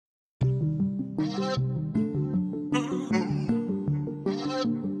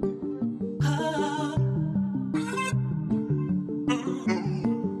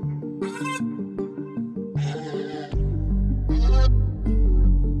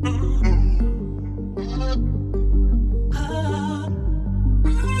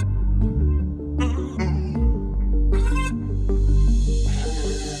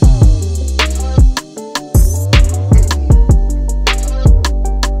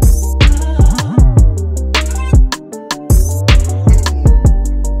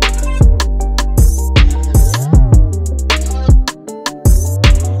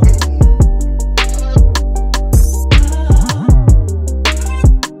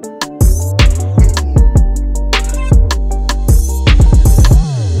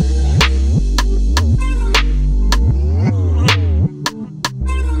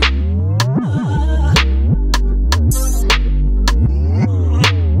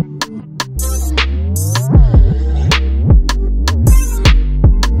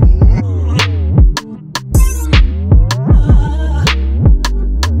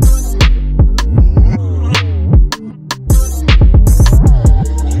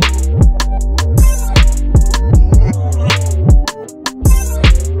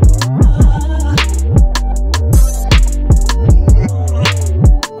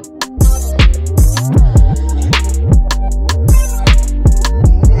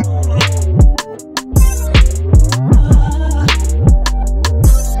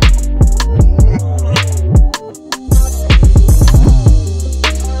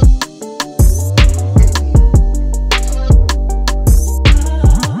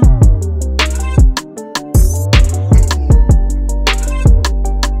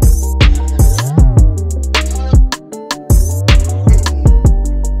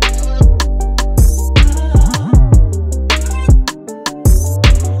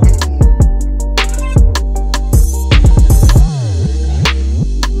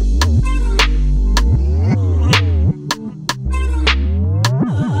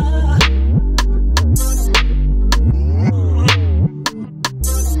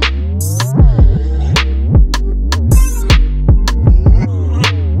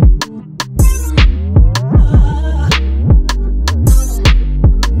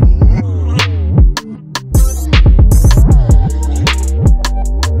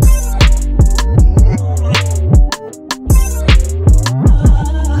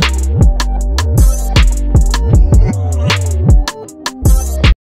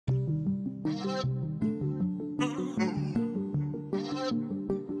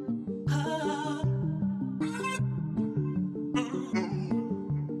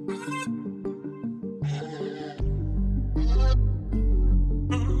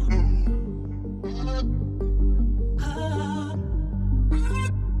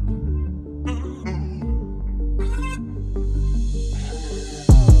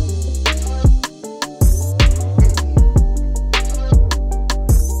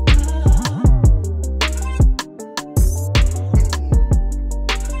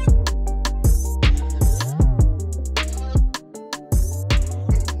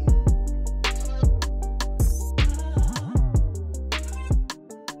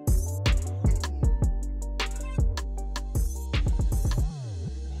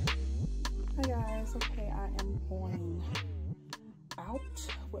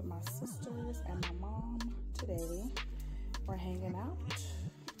with my sisters and my mom today. We're hanging out,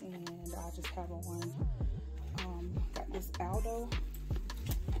 and I just have on, got this Aldo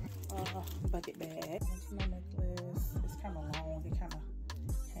bucket bag. It's my necklace. It's kind of long. It kind of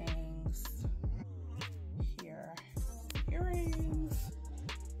hangs here. Earrings,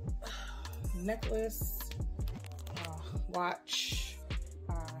 necklace, watch,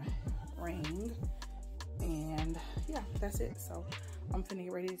 ring, and yeah, that's it. So I'm finna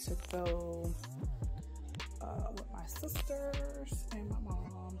get ready to go with my sisters and my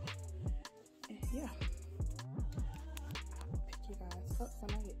mom, and yeah, I'll pick you guys up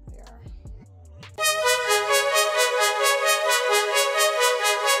when I get there.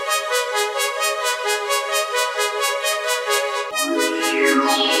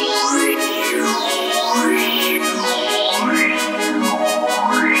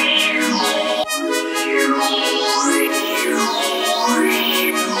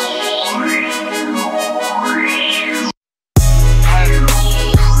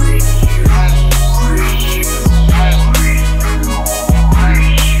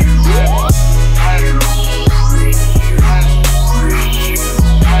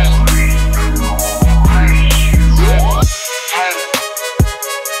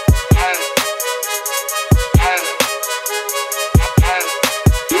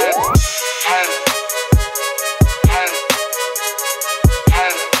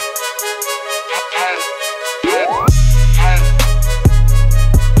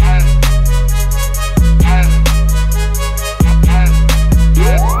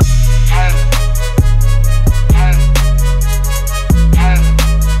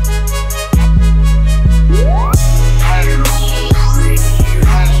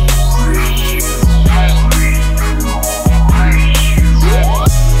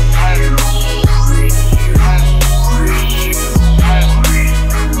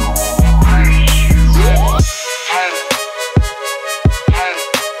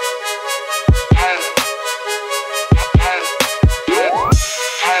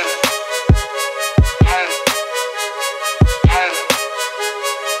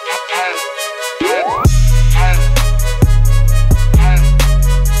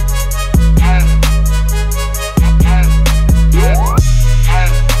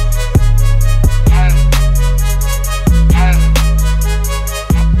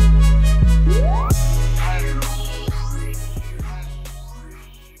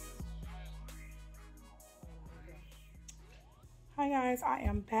 guys, I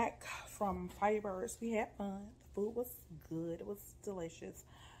am back from Firebirds. We had fun. The food was good. It was delicious.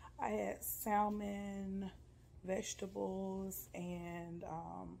 I had salmon, vegetables, and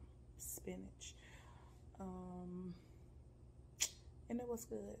spinach. And it was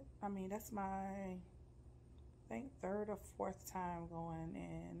good. I mean, that's my, I think, third or fourth time going,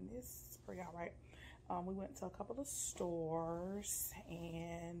 and it's pretty all right. We went to a couple of stores,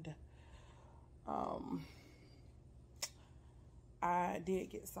 and I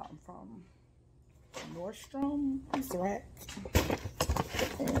did get something from Nordstrom's Rack.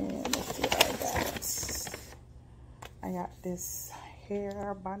 And let's see what I got. I got this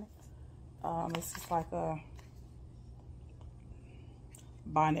hair bonnet. This is like a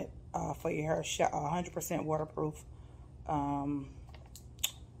bonnet for your hair, 100% waterproof.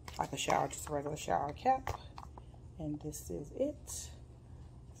 Like a shower, just a regular shower cap. And this is it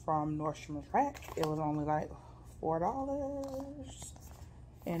from Nordstrom's Rack. It was only like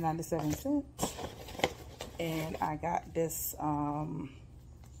 $4.97. And I got this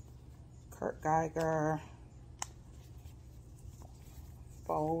Kurt Geiger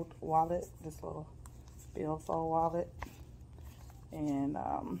fold wallet, this little billfold wallet. And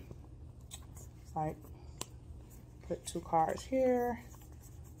it's like, put 2 cards here,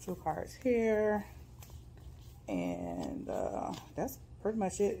 2 cards here, and that's pretty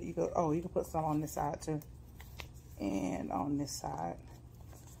much it. You go, oh, you can put some on this side too, and on this side.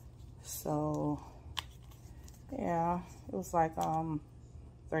 So yeah, it was like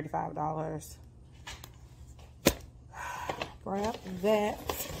 $35. Grab that,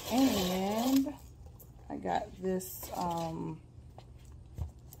 and I got this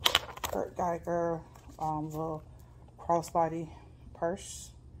Kurt Geiger little crossbody purse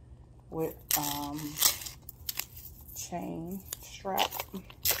with chain strap,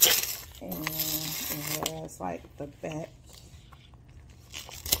 and it has like the back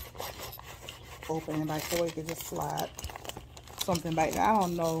opening back so you can just slide something back there. I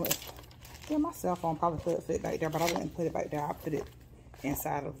don't know if, yeah, my cell phone probably could fit back there, but I wouldn't put it back there. I put it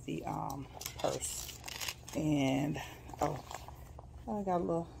inside of the purse. And oh, I got a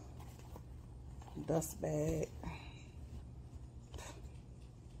little dust bag.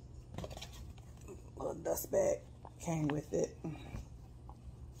 Little dust bag came with it,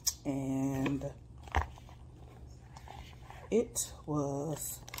 and it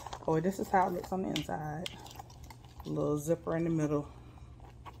was, oh, this is how it looks on the inside. A little zipper in the middle,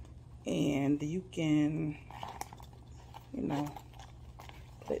 and you can, you know,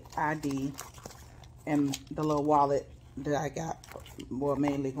 put ID and the little wallet that I got, well,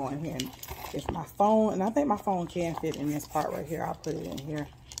 mainly going here. And if my phone, and I think my phone can fit in this part right here, I'll put it in here.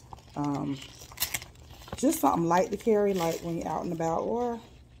 Just something light to carry, like when you're out and about, or,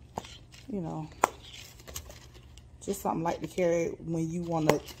 you know, just something light to carry when you want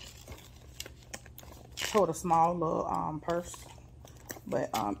to hold a small little purse.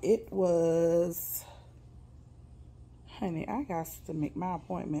 But it was, honey, I got to make my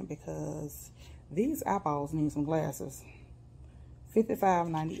appointment because these eyeballs need some glasses.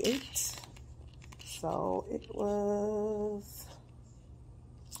 $55.98. So it was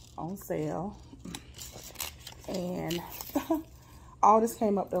on sale. And all this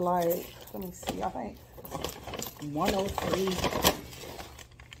came up to like, let me see, I think 103.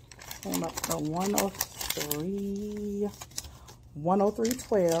 Came up to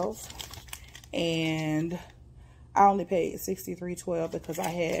 103.12. And I only paid $63.12 because I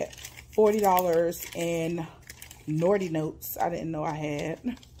had $40 in Naughty Notes I didn't know I had.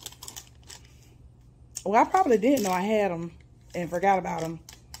 Well, I probably didn't know I had them and forgot about them,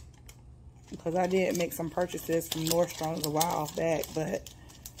 because I did make some purchases from Nordstrom's a while back, but it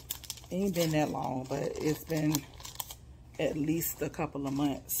ain't been that long, but it's been at least a couple of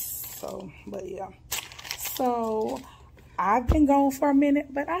months. So, but yeah. So, I've been gone for a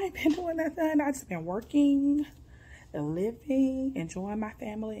minute, but I ain't been doing nothing. I've just been working, living, enjoying my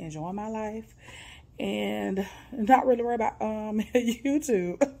family, enjoying my life, and not really worried about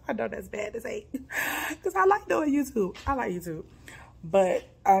YouTube. I know that's bad to say, because I like doing YouTube. I like YouTube. But,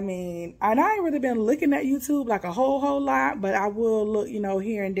 I mean, and I ain't really been looking at YouTube like a whole lot, but I will look, you know,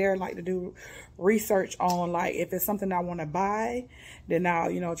 here and there, like to do research on, like, if it's something I want to buy, then I'll,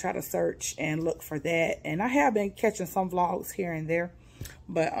 you know, try to search and look for that. And I have been catching some vlogs here and there,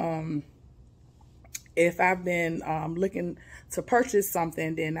 but if I've been looking to purchase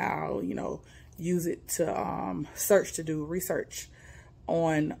something, then I'll, you know, use it to search, to do research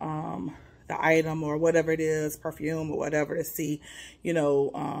on the item or whatever it is, perfume or whatever, to see, you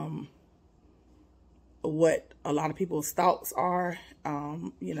know, what a lot of people's thoughts are,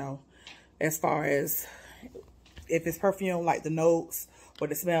 you know, as far as if it's perfume, like the notes,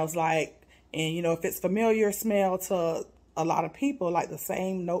 what it smells like. And, you know, if it's familiar smell to a lot of people, like the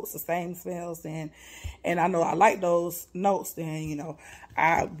same notes, the same smells, and I know I like those notes, then, you know,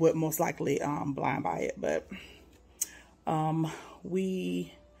 I would most likely blind buy it. But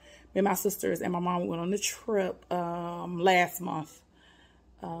me and my sisters and my mom went on a trip last month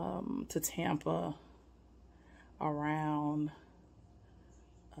to Tampa around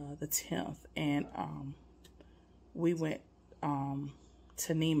the 10th, and we went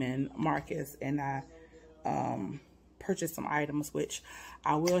to Neiman Marcus, and I purchased some items, which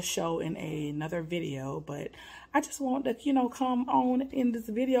I will show in another video. But I just want to, you know, come on in this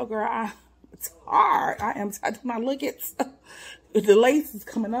video, girl. It's hard. I do not look at the lace is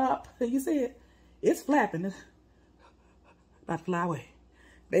coming up. You see it? It's flapping. It's about to fly away.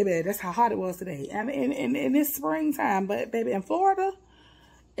 Baby, that's how hot it was today. And it's springtime, but baby, in Florida,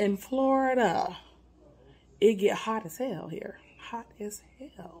 it get hot as hell here. Hot as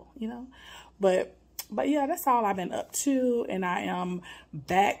hell, you know. But yeah, that's all I've been up to, and I am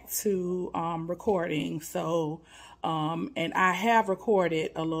back to recording. So and I have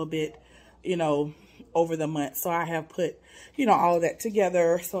recorded a little bit, you know, over the month. So I have put, you know, all of that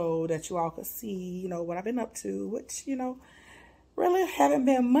together so that you all could see, you know, what I've been up to, which, you know, really haven't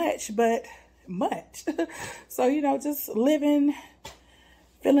been much, but much. So, you know, just living,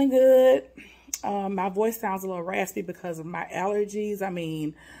 feeling good. My voice sounds a little raspy because of my allergies. I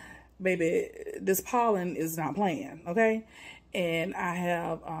mean, baby, this pollen is not playing, okay? And I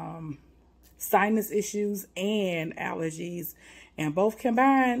have sinus issues and allergies, and both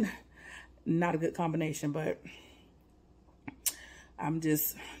combined, not a good combination, but I'm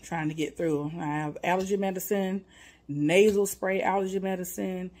just trying to get through. I have allergy medicine, nasal spray allergy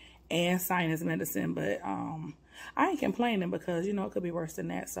medicine, and sinus medicine, but I ain't complaining because, you know, it could be worse than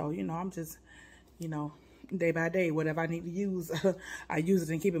that. So, you know, I'm just, you know, day by day, whatever I need to use, I use it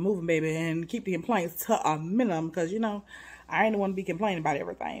and keep it moving, baby, and keep the complaints to a minimum because, you know, I ain't the one to be complaining about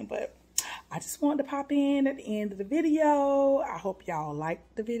everything. But I just wanted to pop in at the end of the video. I hope y'all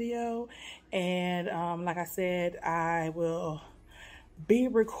liked the video. And like I said, I will be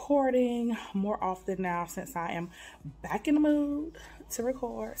recording more often now since I am back in the mood to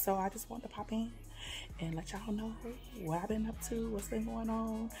record. So I just wanted to pop in and let y'all know what I've been up to, what's been going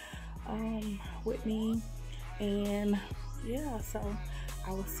on with me. And yeah, so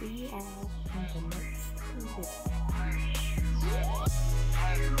I will see you all in the next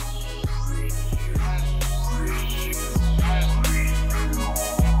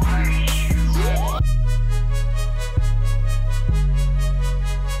video.